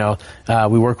first. We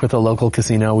work with a local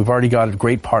casino. We've already got a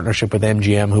great partnership with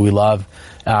MGM, who we love.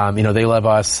 They love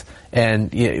us.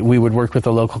 And we would work with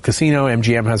a local casino.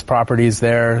 MGM has properties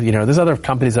there. There's other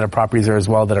companies that have properties there as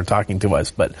well that are talking to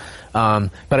us. But I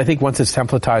think once it's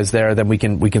templatized there, then we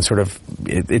can sort of,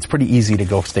 it's pretty easy to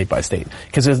go state by state.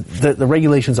 Because the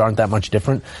regulations aren't that much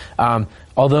different.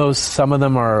 Although some of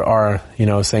them are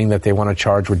saying that they want to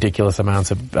charge ridiculous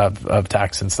amounts of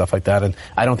tax and stuff like that. And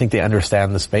I don't think they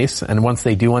understand the space. And once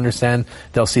they do understand,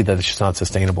 they'll see that it's just not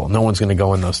sustainable. No one's going to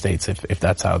go in those states if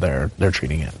that's how they're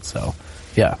treating it. So.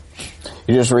 Yeah.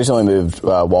 You just recently moved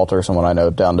Walter, someone I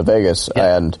know, down to Vegas,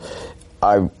 and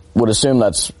I would assume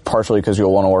that's partially because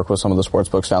you'll want to work with some of the sports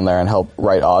books down there and help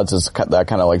write odds. Is that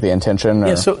kind of like the intention? Or?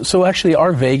 Yeah, so actually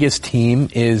our Vegas team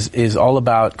is all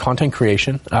about content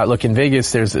creation. Look, in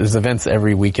Vegas, there's events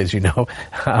every week, as you know.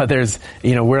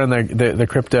 We're in the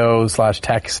crypto /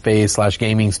 tech space /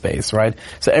 gaming space, right?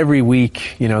 So every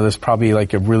week, there's probably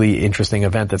like a really interesting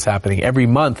event that's happening. Every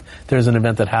month, there's an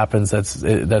event that happens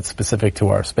that's specific to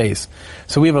our space.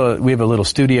 So we have a little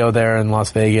studio there in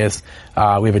Las Vegas.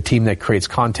 We have a team that creates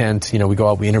content. We go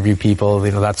out, we interview people,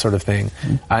 that sort of thing.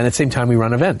 And at the same time, we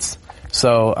run events.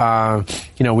 So,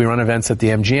 we run events at the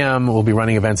MGM. We'll be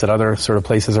running events at other sort of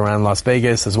places around Las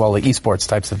Vegas, as well as esports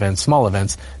types of events, small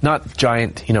events, not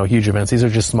giant, huge events. These are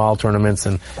just small tournaments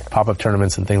and pop-up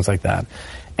tournaments and things like that.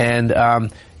 And,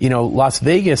 Las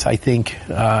Vegas, I think,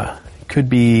 could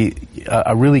be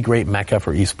a really great mecca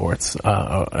for esports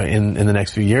in the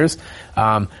next few years.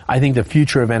 I think the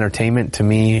future of entertainment to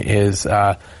me is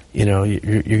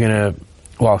you're gonna.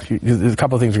 Well, there's a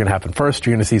couple of things are going to happen. First,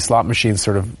 you're going to see slot machines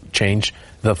sort of change.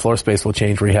 The floor space will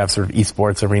change, where you have sort of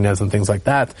esports arenas and things like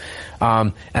that.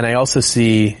 And I also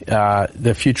see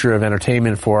the future of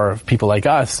entertainment for people like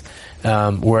us,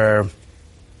 where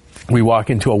we walk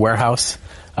into a warehouse.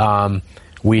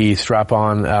 We strap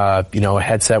on, a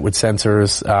headset with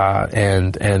sensors,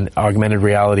 and augmented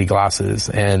reality glasses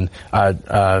and,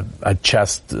 a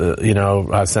chest,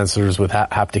 sensors with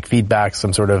haptic feedback,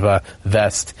 some sort of a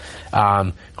vest.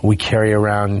 We carry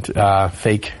around,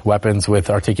 fake weapons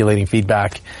with articulating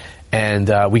feedback.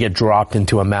 And, we get dropped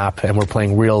into a map and we're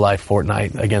playing real life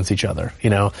Fortnite against each other,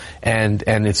 and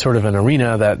it's sort of an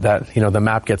arena that, the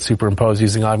map gets superimposed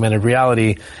using augmented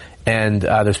reality. And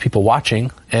there's people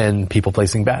watching and people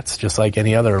placing bets, just like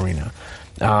any other arena.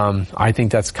 I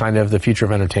think that's kind of the future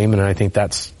of entertainment, and I think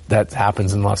that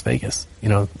happens in Las Vegas.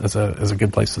 As a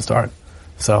good place to start.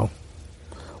 So,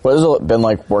 What has it been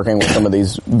like working with some of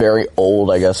these very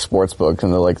old, I guess, sports books,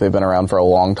 and they've been around for a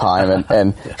long time,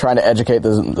 and trying to educate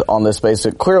on this space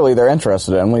that clearly they're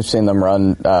interested in? We've seen them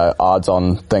run odds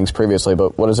on things previously,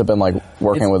 but what has it been like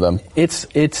working with them? It's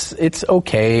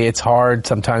okay. It's hard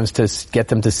sometimes to get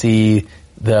them to see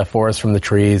the forest from the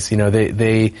trees.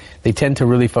 They tend to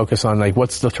really focus on like,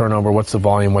 what's the turnover, what's the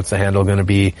volume, what's the handle going to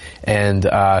be, and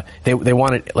they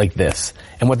want it like this.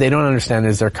 And what they don't understand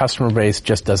is their customer base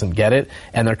just doesn't get it,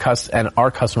 and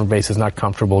our customer base is not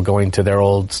comfortable going to their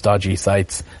old stodgy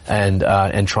sites and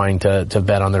trying to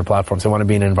bet on their platforms. They want to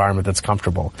be in an environment that's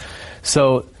comfortable.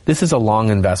 So this is a long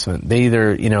investment. They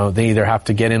either have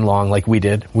to get in long, like we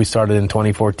did. We started in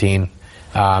 2014.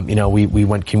 We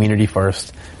went community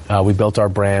first. We built our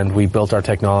brand, we built our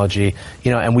technology,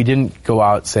 and we didn't go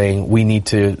out saying we need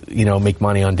to, make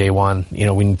money on day one.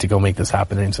 We need to go make this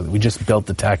happen. And so we just built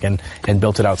the tech and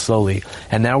built it out slowly.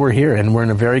 And now we're here, and we're in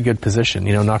a very good position.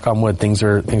 Knock on wood, things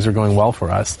are going well for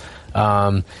us.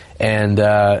 We're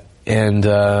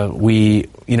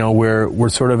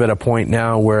sort of at a point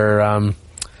now where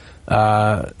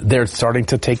they're starting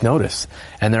to take notice,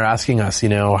 and they're asking us,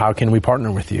 how can we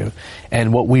partner with you?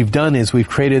 And what we've done is we've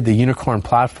created the Unikrn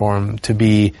platform to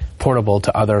be portable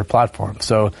to other platforms.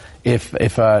 So if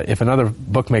another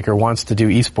bookmaker wants to do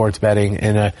esports betting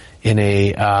in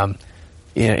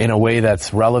a way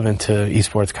that's relevant to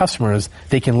esports customers,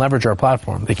 they can leverage our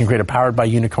platform. They can create a powered by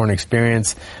Unikrn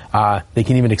experience. They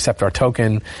can even accept our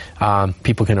token.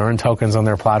 People can earn tokens on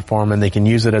their platform, and they can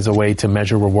use it as a way to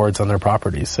measure rewards on their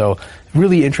properties. So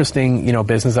really interesting,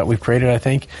 business that we've created, I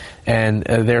think. And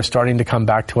they're starting to come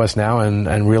back to us now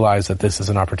and realize that this is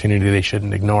an opportunity they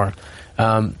shouldn't ignore.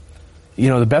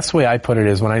 The best way I put it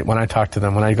is when I talk to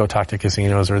them, when I go talk to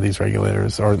casinos or these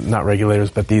regulators, or not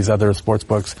regulators, but these other sports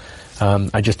books,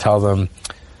 I just tell them,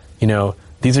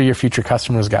 these are your future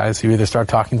customers, guys. You either start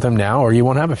talking to them now, or you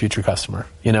won't have a future customer.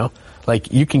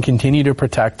 Like, you can continue to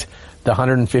protect the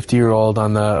 150-year-old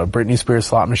on the Britney Spears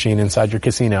slot machine inside your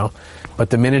casino,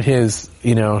 but the minute his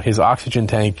oxygen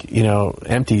tank,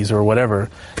 empties or whatever,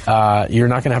 you're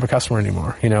not going to have a customer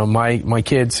anymore. My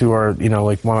kids who are,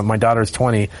 like my daughter's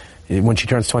 20. When she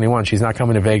turns 21, she's not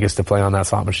coming to Vegas to play on that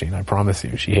slot machine. I promise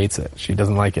you. She hates it. She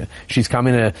doesn't like it. She's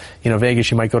coming to, Vegas.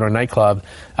 She might go to a nightclub,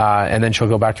 and then she'll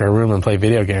go back to her room and play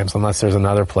video games unless there's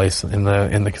another place in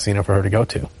the casino for her to go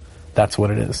to. That's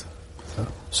what it is.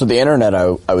 So the internet,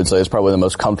 I would say, is probably the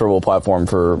most comfortable platform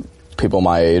for people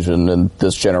my age and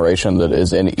this generation that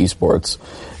is in esports.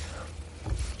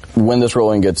 When this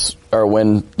ruling goes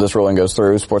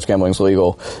through, sports gambling is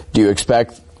legal, do you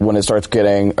expect when it starts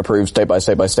getting approved state by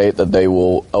state that they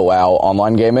will allow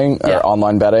online gaming or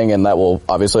online betting, and that will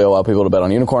obviously allow people to bet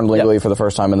on Unikrn legally for the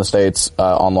first time in the States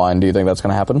online? Do you think that's going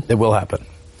to happen? It will happen.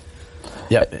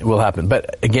 Yeah, it will happen.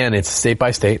 But again, it's state by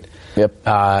state. Yep.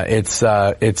 There's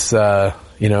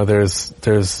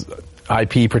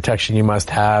IP protection you must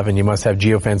have, and you must have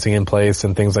geofencing in place,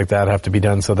 and things like that have to be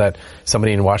done so that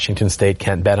somebody in Washington State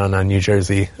can't bet on a New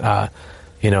Jersey,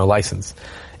 license.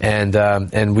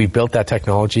 And we've built that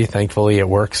technology. Thankfully, it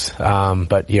works.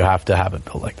 But you have to have it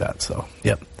built like that. So,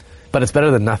 yep. But it's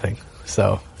better than nothing.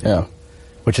 So, yeah.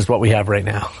 Which is what we have right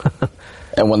now.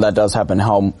 And when that does happen,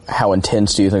 how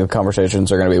intense do you think the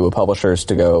conversations are going to be with publishers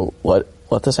to go, let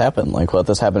this happen? Like, let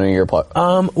this happen in your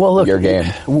your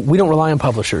game. We don't rely on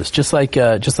publishers. Just like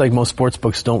most sports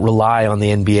books don't rely on the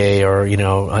NBA or,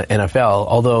 NFL,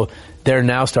 although they're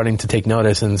now starting to take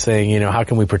notice and saying, how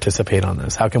can we participate on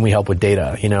this? How can we help with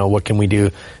data? What can we do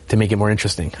to make it more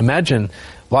interesting? Imagine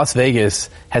Las Vegas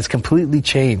has completely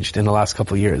changed in the last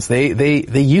couple of years. They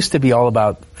used to be all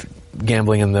about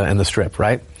gambling in the Strip,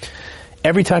 right?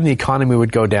 Every time the economy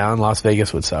would go down, Las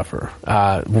Vegas would suffer,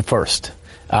 first.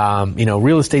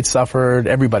 Real estate suffered,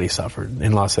 everybody suffered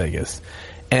in Las Vegas.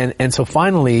 And so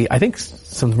finally, I think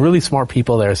some really smart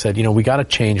people there said, we gotta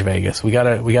change Vegas. We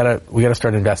gotta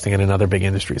start investing in another big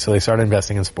industry. So they started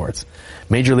investing in sports.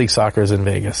 Major League Soccer is in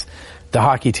Vegas. The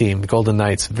hockey team, the Golden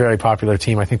Knights, very popular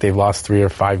team. I think they've lost 3 or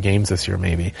 5 games this year,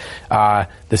 maybe. The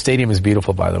stadium is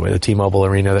beautiful, by the way, the T-Mobile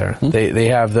Arena there. They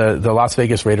have the Las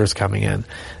Vegas Raiders coming in.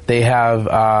 They have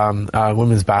a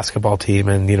women's basketball team,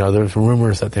 and, there's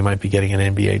rumors that they might be getting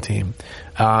an NBA team,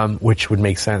 which would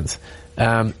make sense.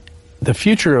 The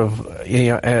future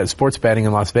of sports betting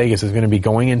in Las Vegas is going to be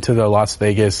going into the Las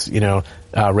Vegas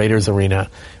Raiders arena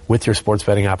with your sports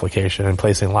betting application and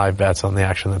placing live bets on the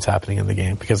action that's happening in the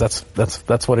game, because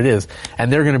that's what it is.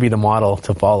 And they're going to be the model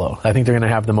to follow. I think they're going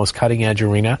to have the most cutting edge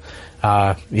arena,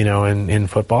 in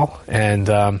football. And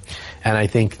I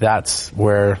think that's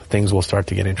where things will start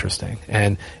to get interesting.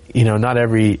 And, not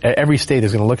every state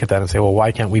is going to look at that and say, well,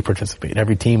 why can't we participate?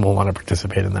 Every team will want to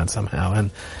participate in that somehow.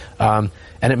 And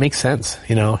it makes sense.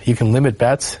 You can limit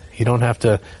bets. You don't have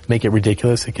to make it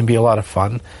ridiculous. It can be a lot of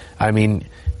fun. I mean,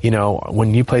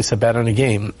 when you place a bet on a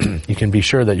game, you can be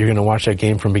sure that you're going to watch that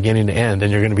game from beginning to end,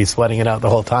 and you're going to be sweating it out the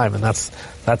whole time. And that's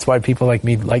why people like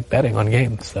me like betting on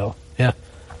games. So, yeah.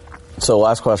 So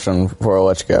last question before I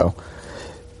let you go.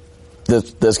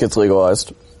 This gets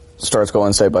legalized, starts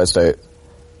going state by state,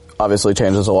 obviously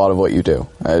changes a lot of what you do.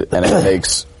 And it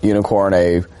makes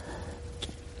Unikrn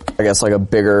a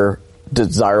bigger,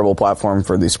 desirable platform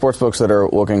for these sports books that are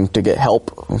looking to get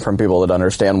help from people that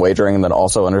understand wagering and that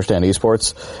also understand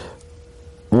esports.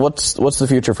 What's the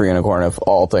future for Unikrn if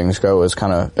all things go as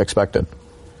kind of expected?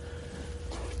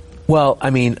 Well, I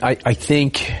mean, I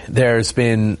think there's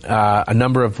been a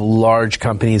number of large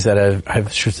companies that have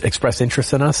expressed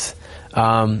interest in us.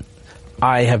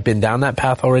 I have been down that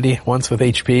path already once with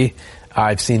HP.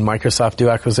 I've seen Microsoft do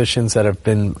acquisitions that have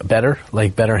been better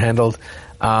handled.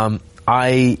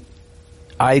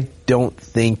 I don't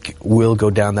think we'll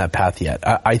go down that path yet.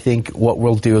 I think what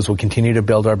we'll do is we'll continue to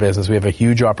build our business. We have a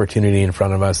huge opportunity in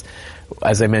front of us.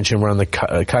 As I mentioned, we're on the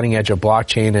cutting edge of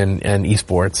blockchain and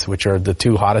esports, which are the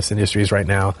two hottest industries right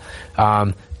now.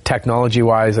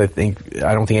 Technology-wise, I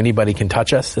don't think anybody can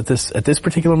touch us at this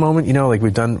particular moment.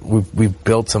 We've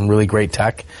built some really great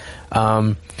tech.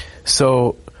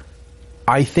 So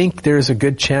I think there's a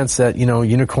good chance that,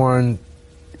 Unikrn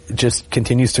just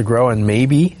continues to grow, and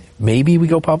maybe we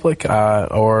go public,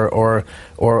 or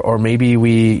maybe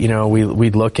we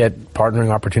look at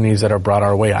partnering opportunities that are brought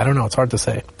our way. I don't know. It's hard to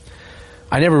say.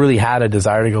 I never really had a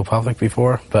desire to go public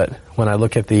before, but when I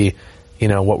look at the,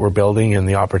 what we're building and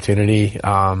the opportunity, it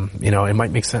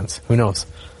might make sense. Who knows?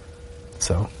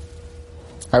 So. All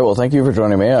right. Well, thank you for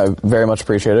joining me. I very much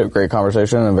appreciate it. Great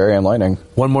conversation and very enlightening.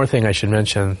 One more thing I should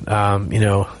mention,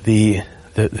 the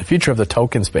future of the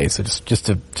token space, just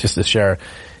to share,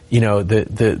 the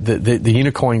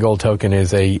Unikrn Gold token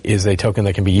is a token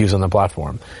that can be used on the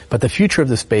platform. But the future of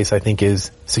the space, I think,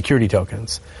 is security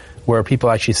tokens, where people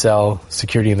actually sell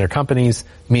security in their companies,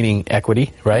 meaning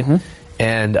equity, right? Mm-hmm.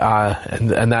 And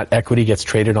that equity gets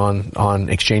traded on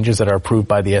exchanges that are approved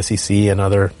by the SEC and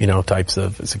other, types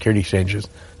of security exchanges.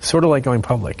 Sort of like going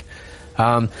public.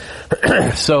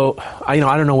 So, I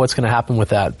don't know what's going to happen with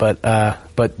that, but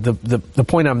the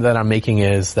point that I'm making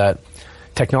is that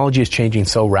technology is changing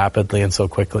so rapidly and so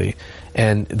quickly.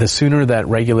 And the sooner that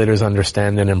regulators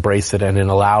understand and embrace it and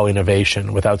allow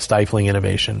innovation without stifling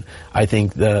innovation, I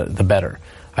think the better.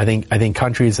 I think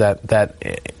countries that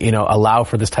allow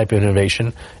for this type of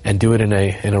innovation and do it in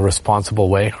a responsible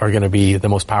way are going to be the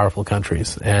most powerful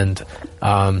countries. And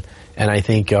I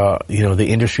think the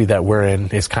industry that we're in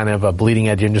is kind of a bleeding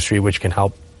edge industry which can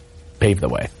help pave the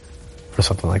way for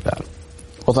something like that.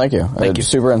 Well, thank you. Thank you.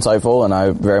 Super insightful, and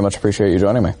I very much appreciate you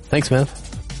joining me. Thanks, man.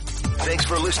 Thanks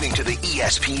for listening to the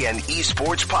ESPN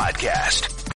Esports Podcast.